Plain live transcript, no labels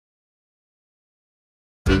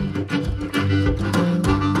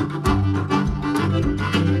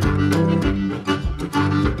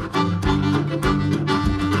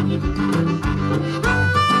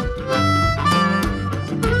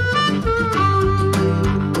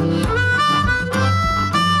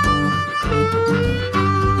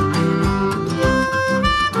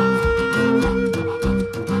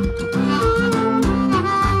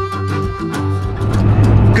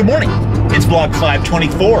vlog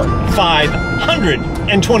 524.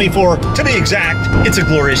 524 to be exact. It's a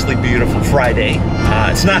gloriously beautiful Friday.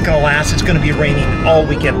 It's not going to last. It's going to be raining all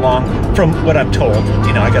weekend long from what I'm told.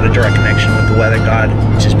 You know, I got a direct connection with the weather god,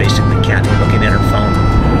 which is basically Kathy looking at her phone.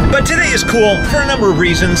 But today is cool for a number of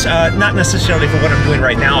reasons, not necessarily for what I'm doing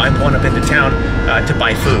right now. I'm going up into town to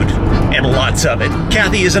buy food, and lots of it.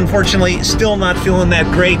 Kathy is unfortunately still not feeling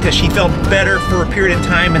that great. She felt better for a period of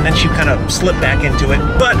time, and then she kind of slipped back into it.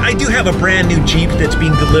 But I do have a brand new Jeep that's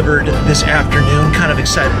being delivered this afternoon. Kind of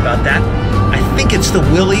excited about that. I think it's the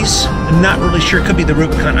Willys. I'm not really sure. It could be the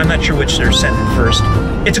Rubicon. I'm not sure which they're sending first.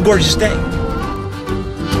 It's a gorgeous day.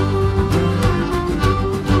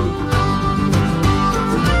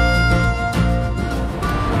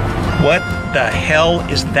 What the hell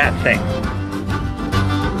is that thing?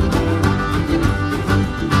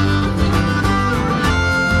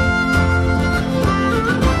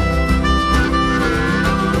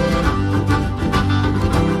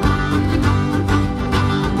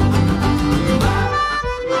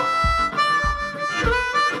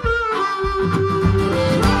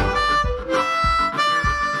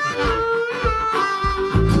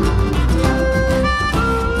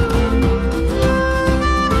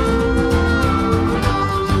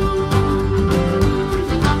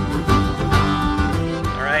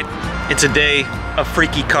 It's a day of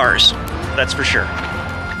freaky cars, that's for sure.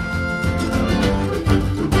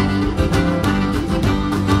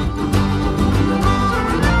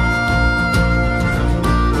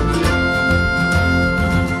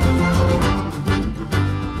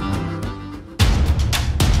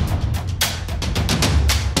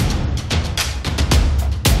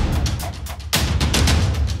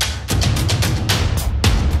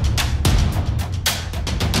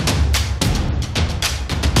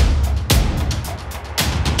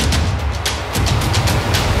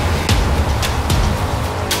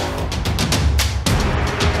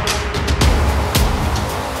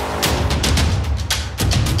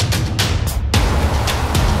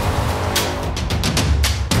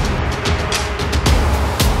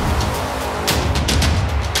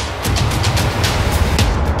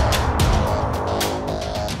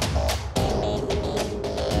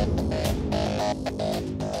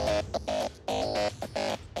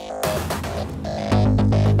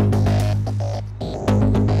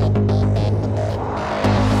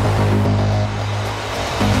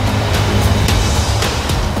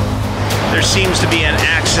 There seems to be an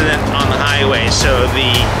accident on the highway, so the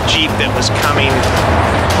Jeep that was coming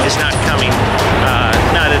is not coming,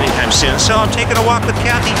 not anytime soon. So I'm taking a walk with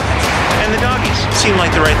Kathy and the doggies. Seemed like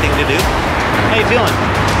the right thing to do. How you feeling?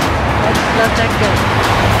 Not that good.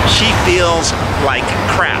 She feels like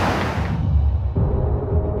crap.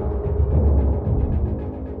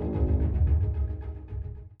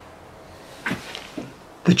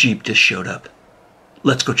 The Jeep just showed up.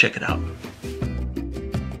 Let's go check it out.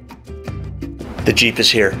 The Jeep is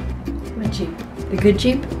here. What Jeep? The good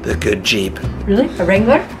Jeep? The good Jeep. Really? A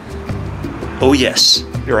Wrangler? Oh yes.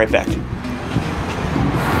 Be right back.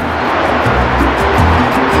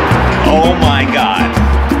 Oh my God.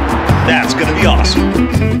 That's gonna be awesome.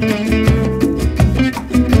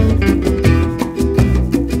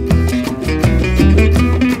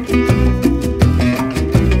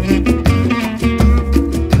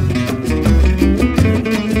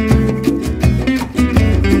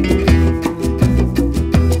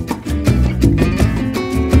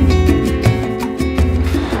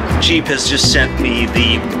 Jeep has just sent me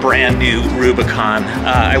the brand new Rubicon.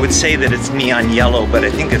 I would say that it's neon yellow, but I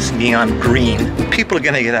think it's neon green. People are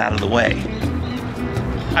gonna get out of the way.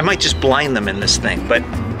 I might just blind them in this thing, but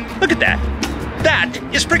look at that. That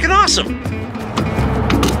is freaking awesome.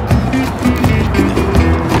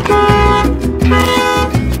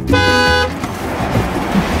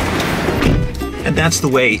 And that's the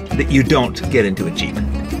way that you don't get into a Jeep.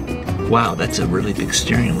 Wow, that's a really big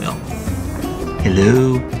steering wheel.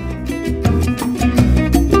 Hello.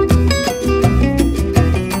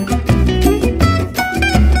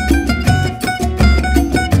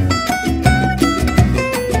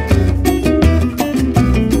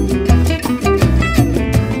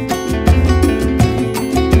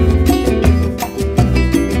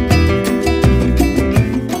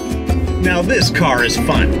 Now this car is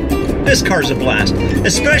fun. This car's a blast,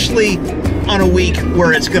 especially on a week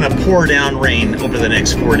where it's gonna pour down rain over the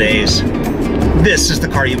next 4 days. This is the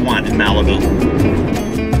car you want in Malibu.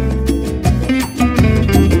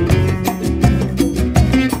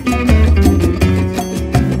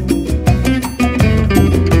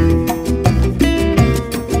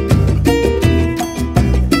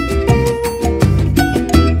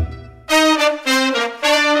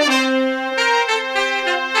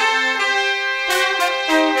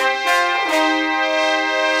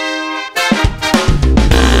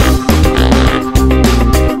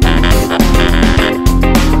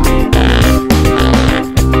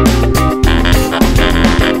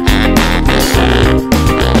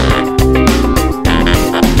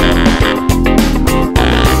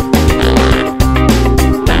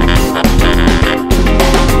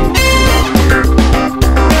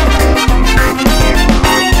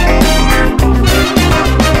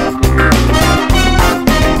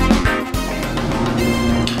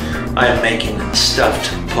 I'm making stuffed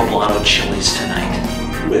poblano chilies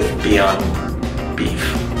tonight with Beyond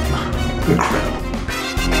Beef. Incredible.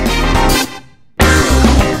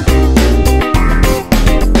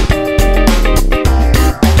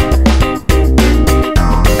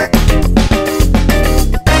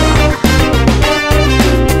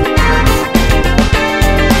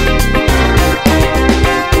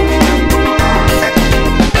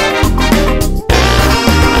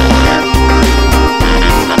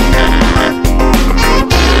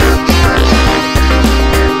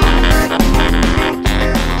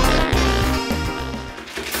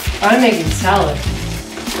 I'm making salad.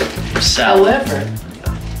 However,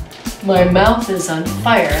 my mouth is on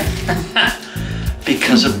fire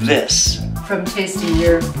Because of this. from tasting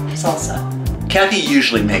your salsa. Kathy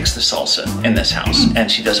usually makes the salsa in this house, and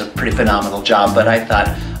she does a pretty phenomenal job, but I thought,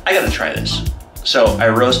 I gotta try this. So I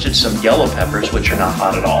roasted some yellow peppers, which are not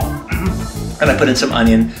hot at all. And I put in some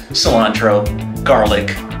onion, cilantro,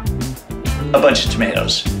 garlic, a bunch of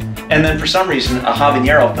tomatoes. And then for some reason, a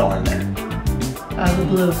habanero fell in there. Out of the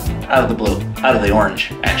blue. Out of the blue, out of the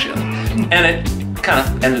orange, actually. And it kind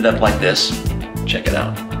of ended up like this. Check it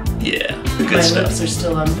out. Yeah, the good My stuff. lips are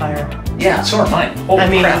still on fire. Yeah, so are mine. Holy I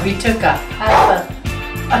mean, crap. we took a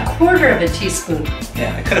quarter of a teaspoon.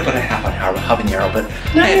 Yeah, I could have put a half on habanero, but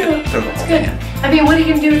No, I had no, to throw the it's whole good. thing in. I mean, what are you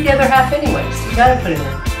gonna do with the other half anyways? You gotta put it in.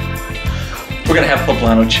 We're gonna have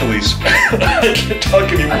poblano chilies. I can't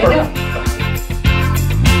talk anymore. I know.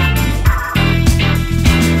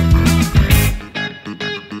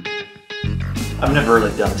 I've never really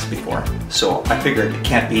done this before, so I figured it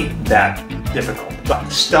can't be that difficult. But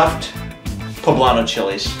stuffed poblano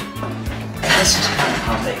chilies. This is kind of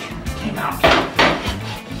how they came out.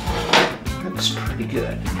 Looks pretty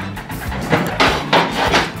good.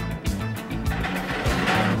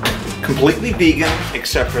 Completely vegan,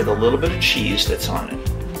 except for the little bit of cheese that's on it.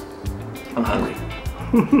 I'm hungry.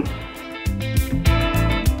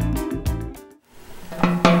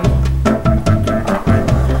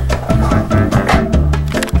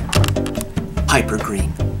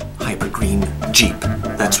 Hypergreen Jeep.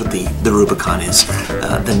 That's what the Rubicon is,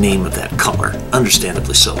 the name of that color.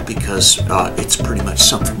 Understandably so, because it's pretty much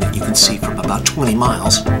something that you can see from about 20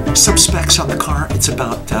 miles. Some specs on the car, it's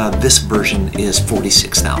about, this version is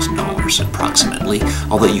 $46,000 approximately,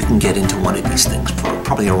 although you can get into one of these things for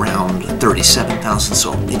probably around $37,000,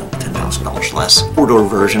 so, you know, $10,000 less. Four-door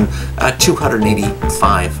version,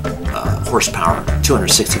 285 horsepower,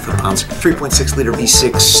 260 foot-pounds, 3.6 liter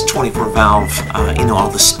V6, 24 valve, you know, all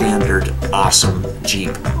the standard awesome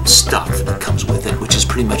Jeep stuff that comes with it, which is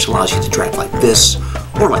pretty much allows you to drive like this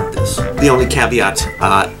or like this. The only caveat,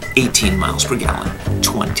 18 miles per gallon,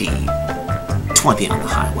 20 on the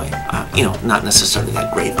highway. You know, not necessarily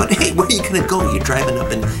that great, but hey, where are you gonna go? You're driving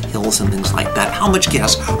up in hills and things like that. How much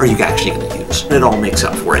gas are you actually gonna use? And it all makes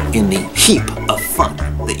up for it in the heap of fun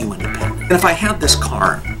that you end up having. And if I had this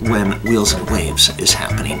car when Wheels and Waves is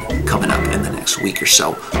happening, coming up in the next week or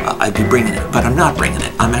so, I'd be bringing it, but I'm not bringing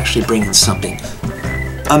it. I'm actually bringing something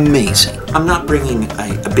amazing. I'm not bringing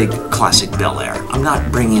a big classic Bel Air. I'm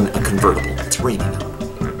not bringing a convertible. It's raining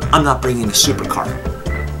out. I'm not bringing a supercar.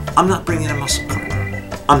 I'm not bringing a muscle car.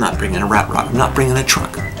 I'm not bringing a rat rod. I'm not bringing a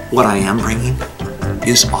truck. What I am bringing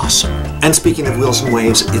is awesome. And speaking of Wheels and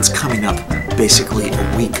Waves, it's coming up basically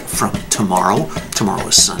a week from tomorrow. Tomorrow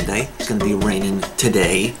is Sunday. It's going to be raining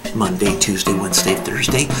today, Monday, Tuesday, Wednesday,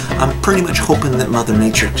 Thursday. I'm pretty much hoping that Mother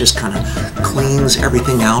Nature just kind of cleans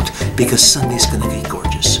everything out because Sunday's going to be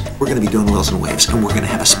gorgeous. We're going to be doing Wheels and Waves and we're going to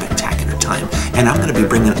have a spectacular time. And I'm going to be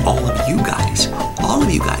bringing all of you guys,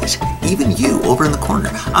 even you over in the corner,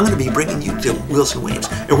 I'm going to be bringing you to Wheels and Waves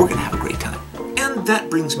and we're going to have a great time. And that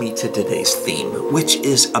brings me to today's theme, which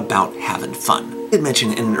is about having fun. I did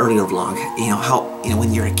mention in an earlier vlog, you know, how,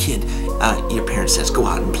 when you're a kid, your parents says go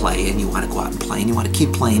out and play, and you want to go out and play, and you want to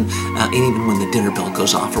keep playing, and even when the dinner bell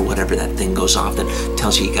goes off or whatever that thing goes off that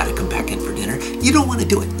tells you got to come back in for dinner, you don't want to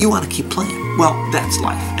do it. You want to keep playing. Well, that's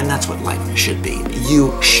life, and that's what life should be.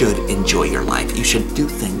 You should enjoy your life. You should do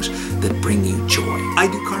things that bring you joy. I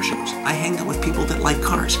do car shows. I hang out with people that like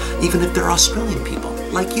cars, even if they're Australian people,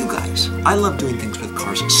 like you guys. I love doing things with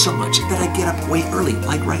cars so much that I get up way early,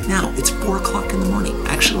 like right now. It's 4 o'clock in the morning.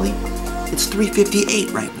 Actually, it's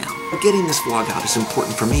 3:58 right now. Getting this vlog out is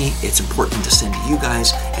important for me. It's important to send to you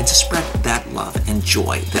guys and to spread that love and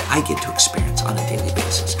joy that I get to experience on a daily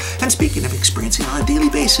basis. And speaking of experiencing on a daily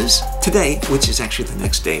basis, today, which is actually the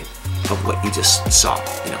next day of what you just saw,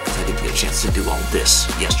 because I didn't get a chance to do all this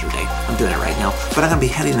yesterday. I'm doing it right now, but I'm gonna be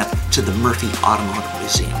heading up to the Murphy Automotive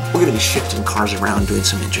Museum. We're gonna be shifting cars around, doing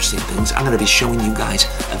some interesting things. I'm gonna be showing you guys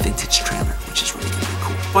a vintage trailer, which is really gonna be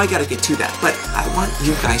cool. Well, I got to get to that, but I want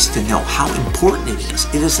you guys to know how important it is.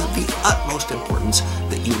 It is of the utmost importance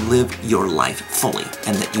that you live your life fully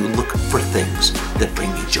and that you look for things that bring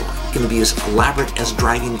you joy. It can be as elaborate as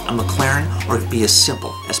driving a McLaren, or it can be as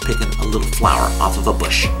simple as picking a little flower off of a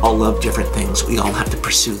bush. All love different things. We all have to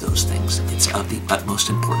pursue those things. It's of the utmost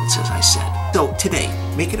importance, as I said. So today,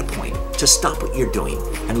 make it a point to stop what you're doing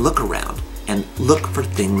and look around and look for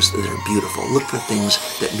things that are beautiful. Look for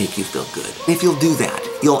things that make you feel good. If you'll do that,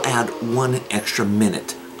 you'll add 1 extra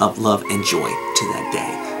minute of love and joy to that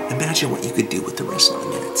day. Imagine what you could do with the rest of the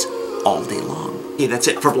minutes all day long. Okay, that's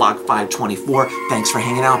it for Vlog 524. Thanks for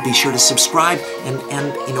hanging out. Be sure to subscribe and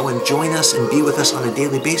join us and be with us on a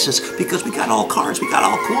daily basis, because we got all cars, we got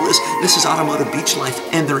all coolness. This is automotive beach life,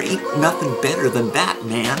 and there ain't nothing better than that,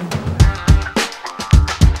 man.